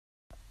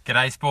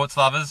G'day sports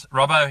lovers,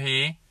 Robbo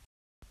here,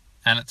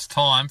 and it's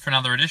time for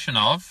another edition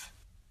of...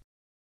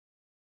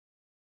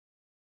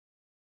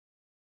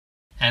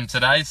 And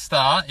today's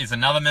star is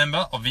another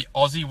member of the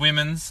Aussie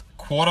Women's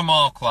Quarter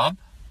Mile Club,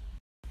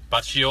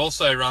 but she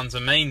also runs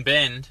a mean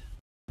bend,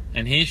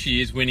 and here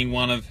she is winning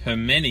one of her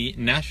many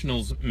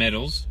Nationals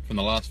medals from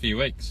the last few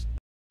weeks.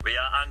 We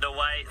are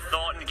underway,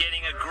 Thornton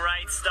getting a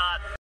great start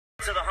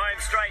to the home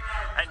straight,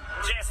 and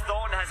Jess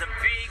Thornton has a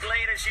big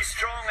lead and she's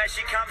strong as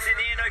she comes in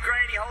here.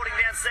 O'Grady holding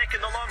down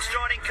second, the long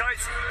striding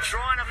coats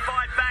trying to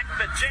fight back,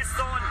 but Jess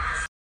Thornton.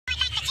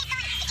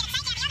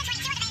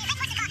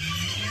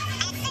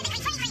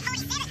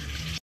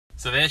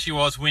 So there she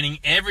was, winning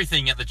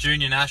everything at the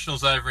Junior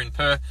Nationals over in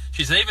Perth.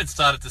 She's even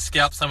started to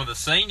scalp some of the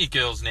senior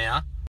girls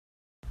now.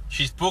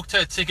 She's booked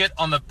her ticket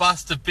on the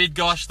bus to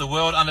Bydgoszcz, the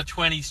World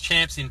Under-20s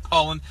champs in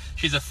Poland.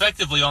 She's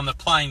effectively on the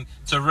plane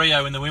to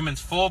Rio in the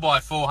women's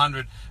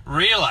 4x400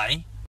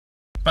 relay.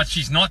 But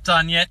she's not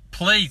done yet.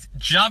 Please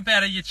jump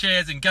out of your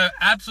chairs and go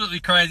absolutely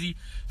crazy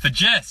for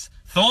Jess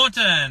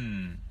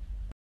Thornton.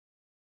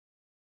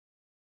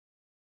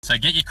 So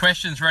get your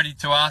questions ready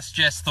to ask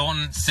Jess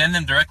Thornton. Send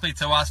them directly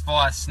to us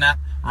via Snap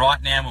right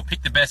now and we'll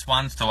pick the best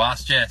ones to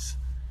ask Jess.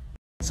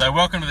 So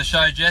welcome to the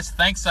show, Jess.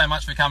 Thanks so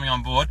much for coming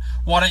on board.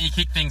 Why don't you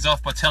kick things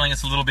off by telling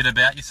us a little bit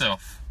about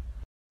yourself?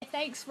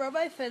 Thanks,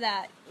 Robbo, for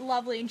that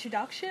lovely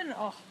introduction.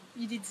 Oh,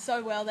 you did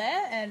so well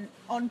there and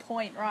on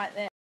point right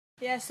there.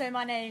 Yeah, so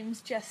my name's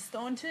Jess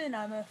Thornton.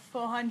 I'm a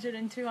 400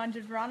 and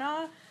 200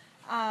 runner.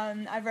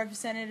 I've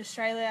represented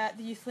Australia at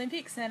the Youth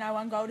Olympics and I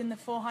won gold in the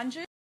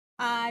 400.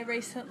 I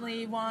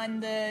recently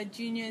won the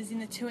juniors in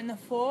the 2 and the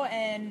 4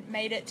 and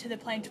made it to the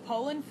plane to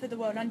Poland for the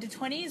World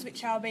Under-20s,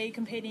 which I'll be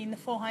competing in the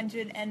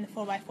 400 and the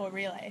 4x4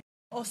 relay.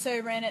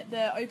 Also ran at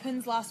the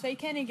Opens last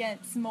weekend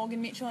against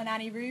Morgan Mitchell and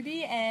Annie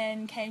Ruby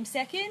and came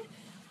second.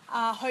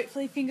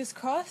 Hopefully, fingers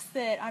crossed,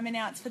 that I'm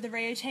announced for the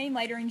Rio team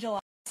later in July.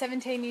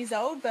 17 years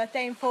old,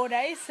 birthday in 4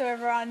 days, so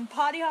everyone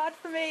party hard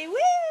for me. Woo!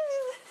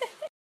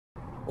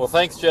 Well,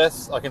 thanks,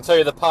 Jess. I can tell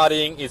you the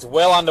partying is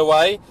well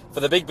underway for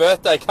the big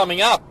birthday coming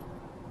up.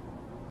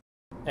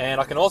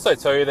 And I can also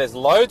tell you there's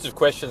loads of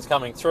questions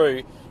coming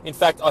through. In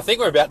fact, I think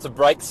we're about to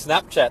break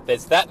Snapchat.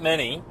 There's that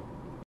many.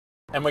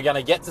 And we're going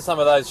to get to some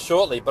of those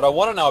shortly. But I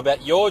want to know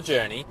about your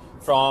journey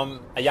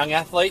from a young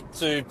athlete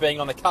to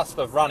being on the cusp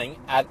of running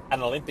at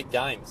an Olympic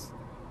Games.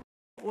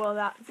 Well,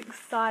 that's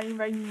exciting,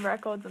 breaking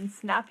records on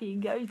Snappy.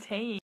 Go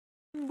team.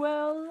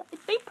 Well,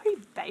 it's been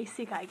pretty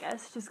basic, I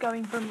guess. Just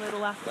going from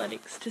little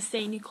athletics to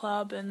senior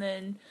club and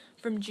then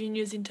from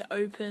juniors into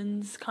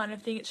opens kind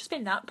of thing. It's just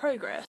been that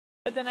progress.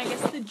 But then I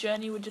guess the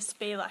journey would just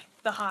be like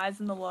the highs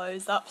and the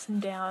lows, the ups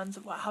and downs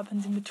of what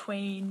happens in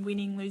between,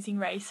 winning, losing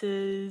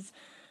races,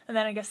 and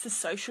then I guess the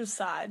social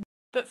side.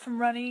 But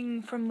from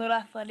running from little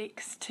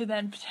athletics to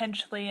then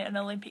potentially an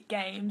Olympic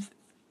Games,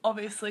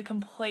 obviously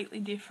completely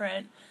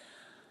different.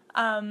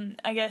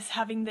 I guess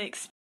having the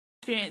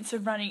experience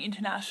of running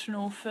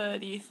international for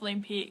the Youth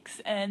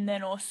Olympics and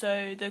then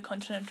also the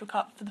Continental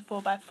Cup for the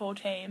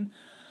 4x4 team,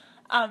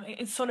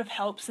 it sort of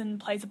helps and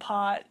plays a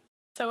part.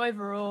 So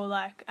overall,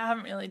 like, I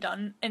haven't really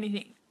done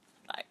anything,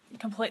 like,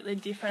 completely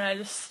different. I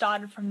just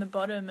started from the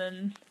bottom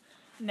and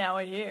now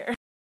we're here.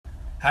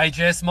 Hey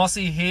Jess,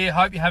 Mossy here.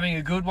 Hope you're having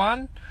a good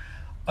one.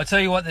 I tell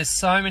you what, there's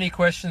so many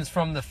questions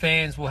from the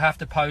fans. We'll have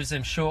to pose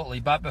them shortly.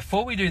 But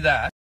before we do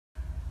that,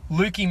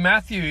 Lukey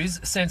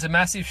Matthews sends a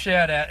massive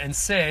shout out and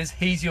says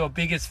he's your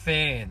biggest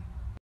fan.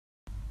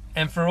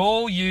 And for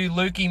all you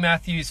Lukey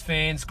Matthews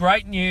fans,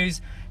 great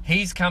news.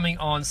 He's coming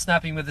on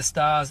Snapping with the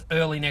Stars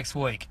early next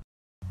week.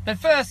 But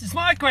first, it's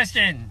my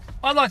question.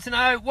 I'd like to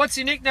know, what's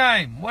your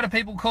nickname? What do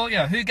people call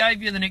you? Who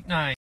gave you the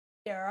nickname?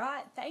 Yeah,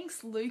 right.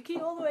 Thanks,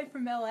 Lukey, all the way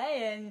from LA,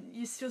 and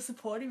you're still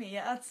supporting me.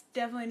 Yeah, that's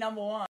definitely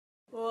number one.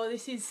 Well,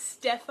 this is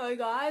Steffo,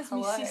 guys,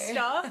 Hello. my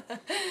sister.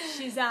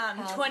 She's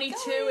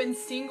 22 and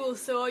single,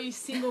 so all you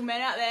single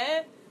men out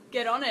there,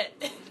 get on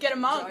it. Get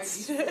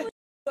amongst.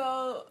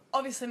 Well,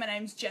 obviously my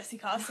name's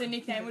Jessica, so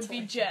nickname would be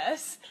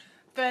Jess.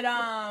 But,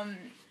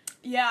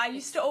 yeah, I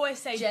used to always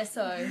say...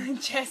 Jesso.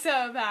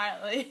 Jesso,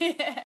 apparently.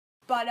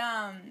 But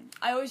I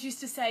always used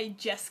to say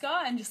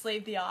Jessica and just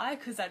leave the I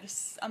because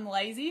I'm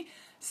lazy.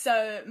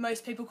 So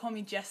most people call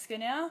me Jessica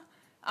now,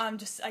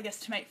 just, I guess,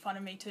 to make fun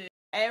of me too.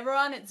 Hey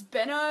everyone, it's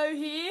Benno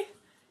here.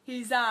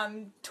 He's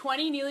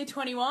 20, nearly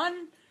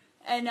 21,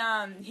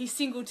 and he's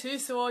single too,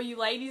 so all you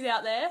ladies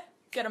out there,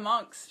 get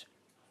amongst.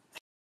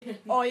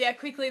 Oh yeah,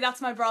 quickly, that's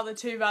my brother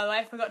too, by the way,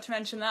 I forgot to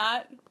mention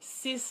that.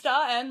 Sister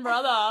and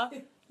brother.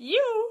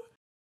 You!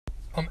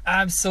 I'm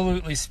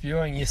absolutely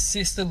spewing. Your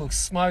sister looks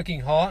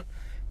smoking hot,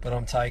 but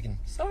I'm taken.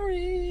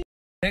 Sorry.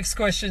 Next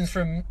question's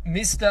from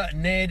Mr.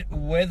 Ned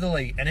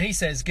Weatherly, and he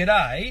says,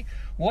 G'day,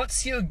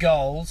 what's your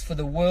goals for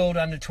the World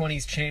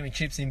Under-20s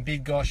Championships in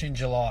Bydgoszcz in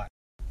July?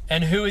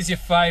 And who is your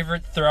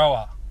favourite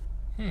thrower?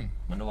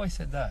 Wonder why he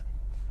said that.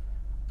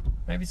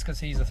 Maybe it's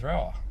because he's a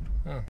thrower.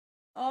 Huh.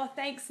 Oh,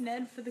 thanks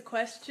Ned for the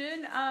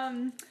question. I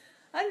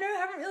don't know, I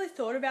haven't really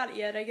thought about it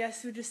yet. I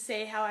guess we'll just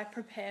see how I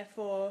prepare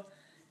for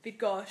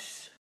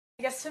Bydgoszcz.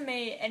 I guess for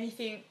me,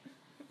 anything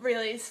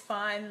really is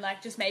fine.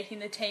 Like, just making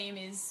the team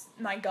is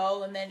my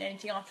goal, and then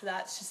anything after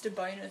that's just a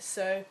bonus.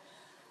 So,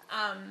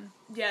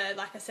 yeah,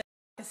 like I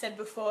said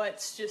before,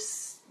 it's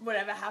just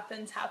whatever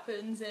happens,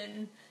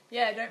 and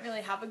yeah, I don't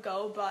really have a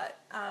goal, but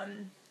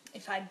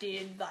if I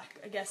did,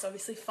 like, I guess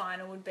obviously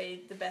final would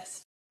be the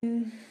best.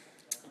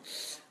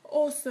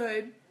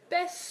 Also,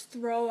 best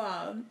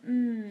thrower,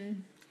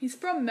 he's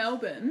from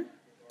Melbourne,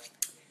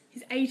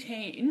 he's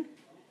 18.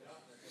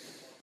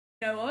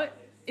 You know what?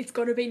 It's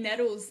got to be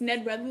Nettles,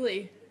 Ned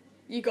Weatherly.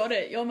 You got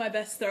it, you're my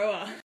best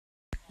thrower.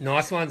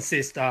 Nice one,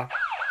 sister.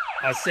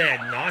 I said,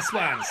 nice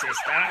one,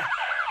 sister.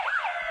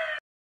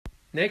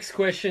 Next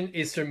question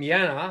is from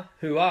Yana,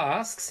 who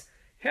asks,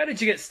 how did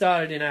you get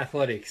started in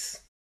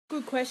athletics?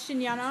 Good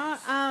question, Yana.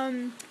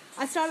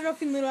 I started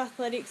off in little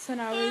athletics when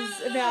I was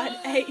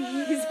about 8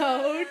 years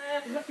old.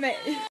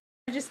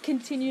 I just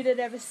continued it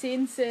ever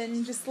since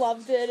and just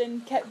loved it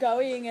and kept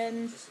going,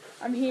 and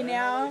I'm here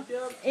now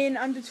in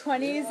under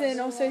 20s and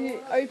also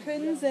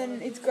opens,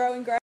 and it's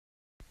growing great.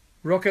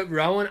 Rocket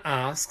Rowan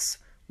asks,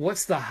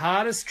 what's the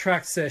hardest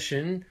track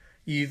session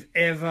you've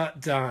ever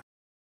done?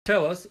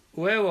 Tell us,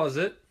 where was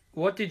it,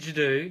 what did you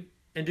do,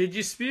 and did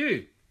you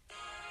spew?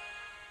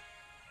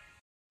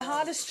 The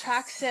hardest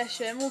track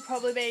session will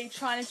probably be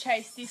trying to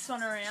chase this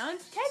one around.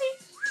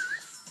 Katie!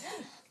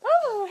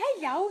 Oh,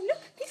 hey y'all,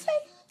 look, this way.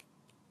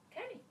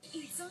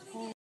 Katie.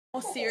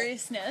 More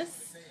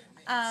seriousness.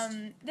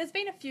 There's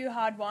been a few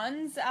hard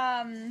ones.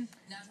 I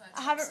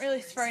haven't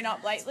really thrown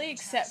up lately,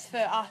 except for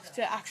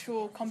after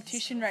actual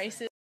competition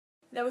races.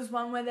 There was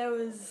one where there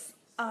was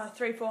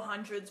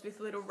 300-400s with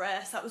little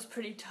rest. That was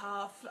pretty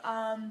tough.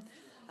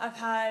 I've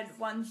had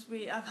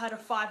a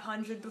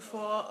 500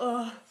 before.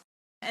 Ugh.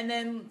 And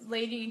then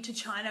leading into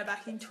China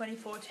back in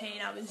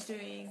 2014, I was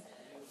doing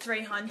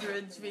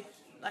 300s with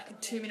like a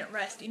 2-minute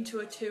rest into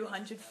a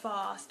 200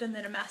 fast and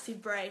then a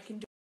massive break.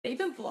 And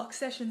even block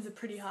sessions are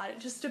pretty hard. It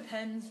just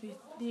depends with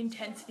the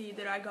intensity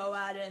that I go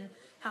at and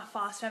how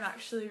fast I'm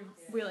actually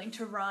willing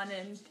to run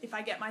and if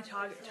I get my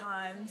target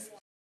times.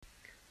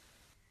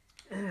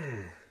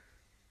 I've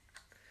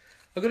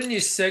got a new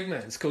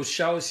segment. It's called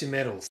Show Us Your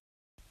Medals.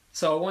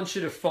 So I want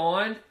you to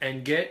find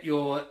and get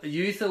your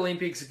Youth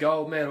Olympics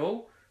gold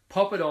medal,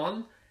 pop it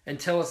on, and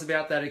tell us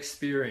about that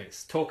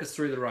experience. Talk us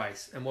through the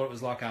race and what it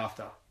was like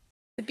after.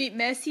 A bit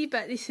messy,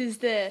 but this is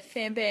the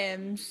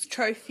FanBam's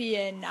trophy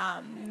and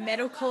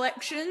medal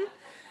collection.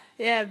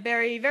 Yeah,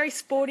 very, very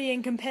sporty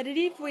and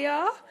competitive we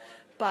are,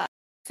 but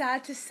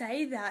sad to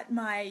say that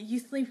my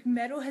Youth Olympic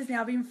medal has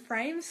now been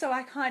framed, so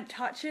I can't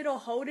touch it or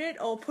hold it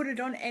or put it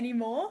on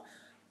anymore,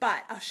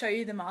 but I'll show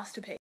you the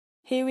masterpiece.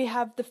 Here we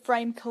have the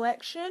frame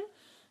collection,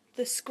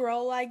 the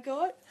scroll I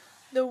got,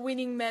 the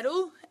winning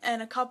medal,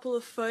 and a couple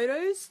of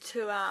photos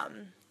to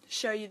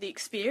show you the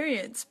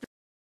experience.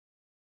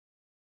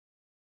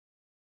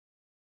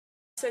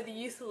 So the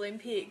Youth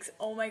Olympics,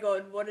 oh my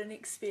god, what an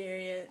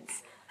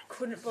experience.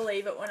 Couldn't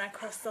believe it when I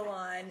crossed the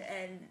line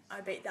and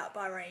I beat that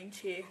Bahrain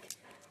chick.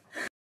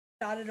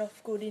 Started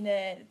off good in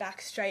a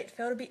back straight,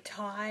 felt a bit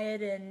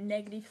tired and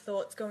negative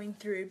thoughts going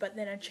through, but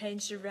then I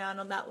changed around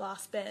on that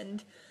last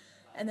bend,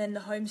 and then the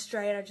home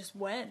straight I just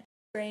went.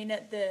 Green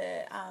at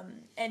the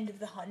end of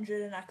the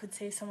 100, and I could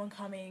see someone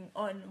coming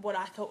on what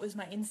I thought was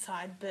my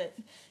inside, but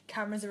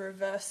cameras are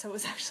reversed, so it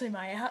was actually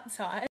my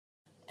outside.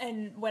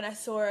 And when I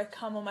saw her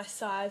come on my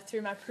side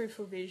through my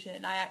peripheral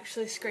vision, I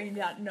actually screamed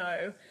out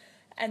no,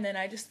 and then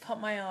I just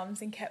pumped my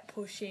arms and kept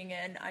pushing,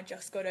 and I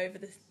just got over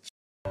the...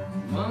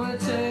 Wanna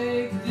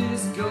take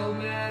this gold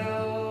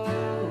medal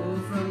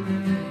from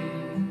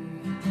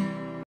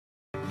me,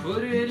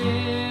 put it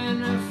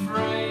in a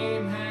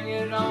frame, hang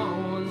it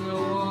on the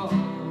wall.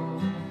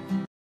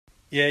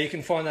 Yeah, you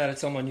can find that.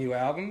 It's on my new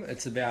album.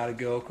 It's about a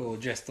girl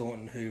called Jess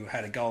Thornton who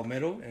had a gold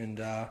medal and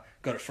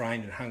got it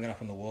framed and hung it up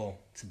on the wall.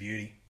 It's a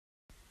beauty.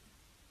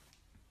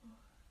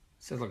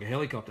 Sounds like a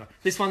helicopter.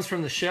 This one's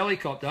from the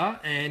Shellycopter,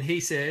 and he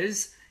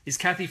says, is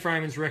Kathy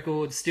Freeman's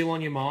record still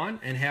on your mind,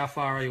 and how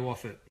far are you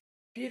off it?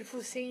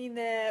 Beautiful singing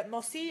there,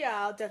 Mossy.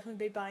 I'll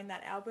definitely be buying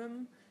that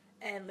album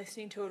and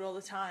listening to it all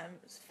the time.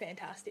 It's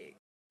fantastic.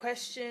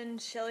 Question,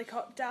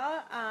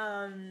 Shellycopter.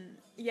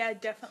 Yeah,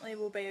 definitely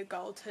will be a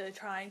goal to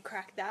try and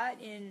crack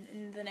that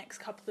in the next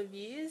couple of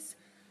years.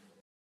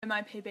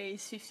 My PB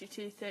is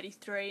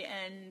 52.33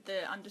 and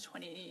the under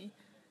 20...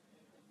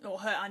 or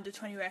her under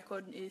 20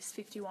 record is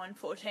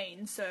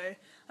 51.14, so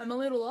I'm a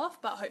little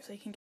off, but hopefully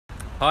can get...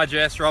 Hi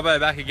Jess, Robbo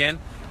back again.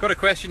 Got a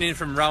question in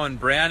from Rowan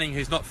Browning,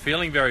 who's not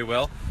feeling very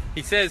well.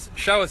 He says,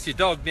 show us your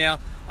dog. Now,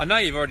 I know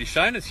you've already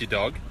shown us your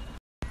dog,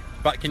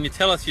 but can you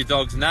tell us your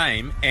dog's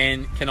name,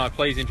 and can I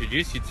please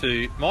introduce you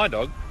to my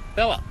dog,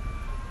 Bella,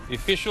 the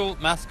official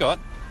mascot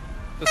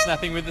for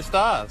Snapping with the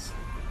Stars.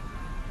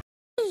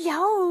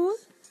 Yo,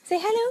 say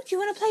hello. Do you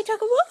want to play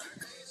tug of war?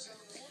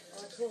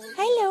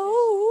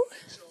 Hello.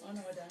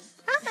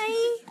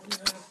 Hi.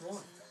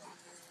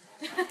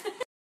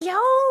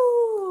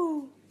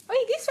 Yo.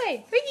 Wait, this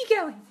way. Where are you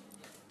going?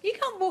 You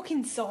can't walk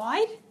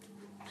inside.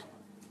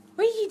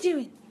 What are you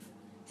doing?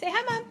 Say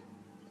hi, Mum.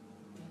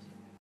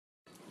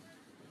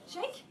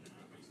 Shake.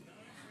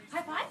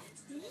 High five.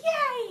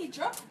 Ready?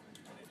 Drop.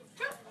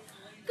 Drop.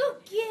 Good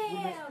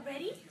girl.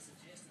 Ready?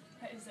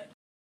 What is it?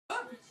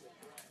 Oh.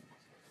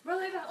 Roll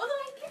over. All the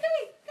way. Keep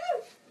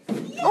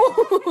going. Go.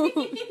 Oh.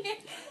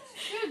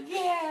 Good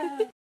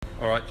girl.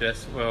 Alright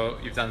Jess, well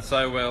you've done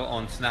so well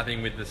on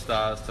snapping with the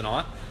stars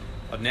tonight.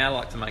 I'd now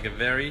like to make a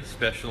very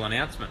special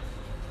announcement.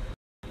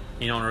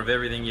 In honour of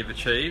everything you've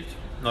achieved,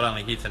 not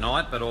only here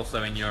tonight but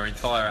also in your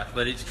entire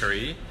athletics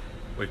career,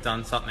 we've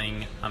done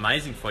something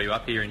amazing for you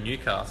up here in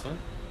Newcastle.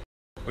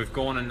 We've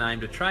gone and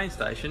named a train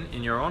station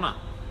in your honour.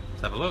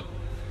 Let's have a look.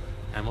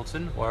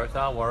 Hamilton,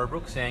 Waratah,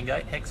 Warrabrook,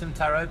 Sandgate, Hexham,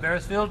 Tarot,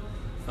 Beresfield,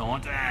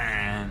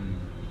 Thornton.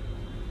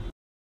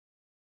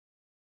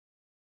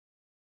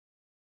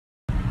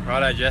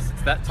 Righto Jess,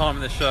 it's that time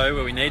of the show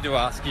where we need to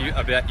ask you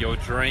about your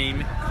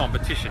dream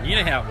competition. You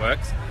know how it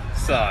works.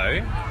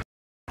 So,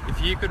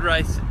 if you could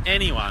race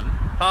anyone,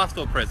 past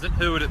or present,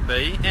 who would it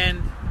be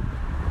and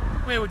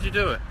where would you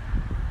do it?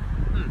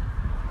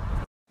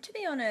 To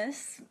be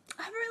honest,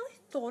 I haven't really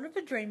thought of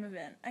a dream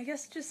event. I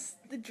guess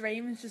just the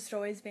dream has just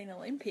always been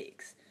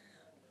Olympics.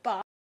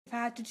 But if I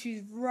had to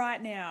choose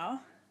right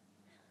now,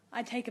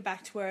 I'd take it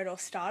back to where it all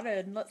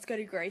started. Let's go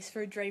to Greece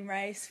for a dream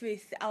race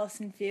with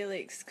Alison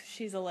Felix, because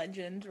she's a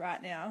legend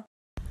right now.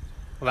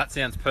 Well, that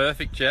sounds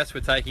perfect, Jess.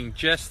 We're taking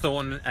Jess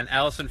Thornton and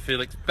Alison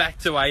Felix back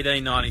to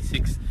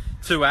 1896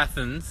 to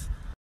Athens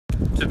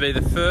to be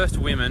the first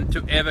women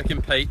to ever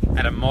compete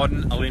at a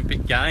modern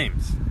Olympic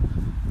Games.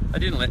 They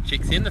didn't let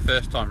chicks in the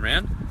first time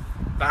round.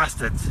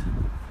 Bastards.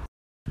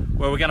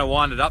 Well, we're going to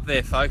wind it up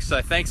there, folks.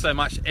 So thanks so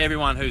much to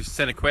everyone who's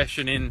sent a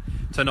question in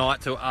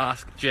tonight to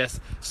ask Jess.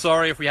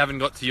 Sorry if we haven't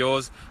got to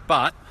yours,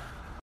 but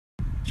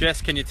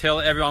Jess, can you tell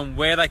everyone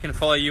where they can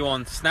follow you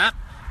on Snap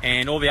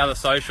and all the other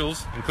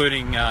socials,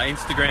 including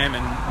Instagram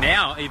and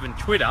now even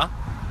Twitter?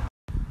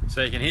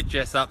 So you can hit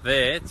Jess up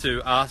there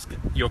to ask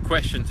your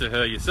question to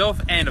her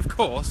yourself. And of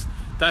course,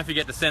 don't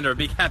forget to send her a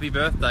big happy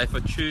birthday for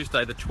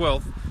Tuesday the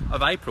 12th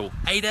of April,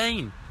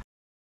 18.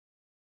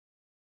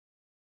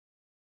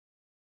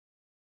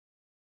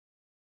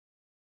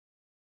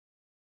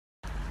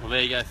 Well,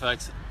 there you go,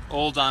 folks.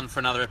 All done for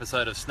another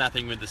episode of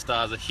Snapping with the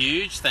Stars. A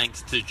huge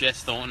thanks to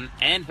Jess Thornton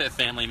and her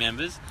family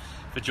members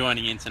for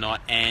joining in tonight.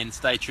 And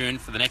stay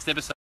tuned for the next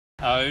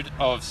episode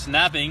of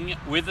Snapping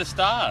with the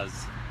Stars.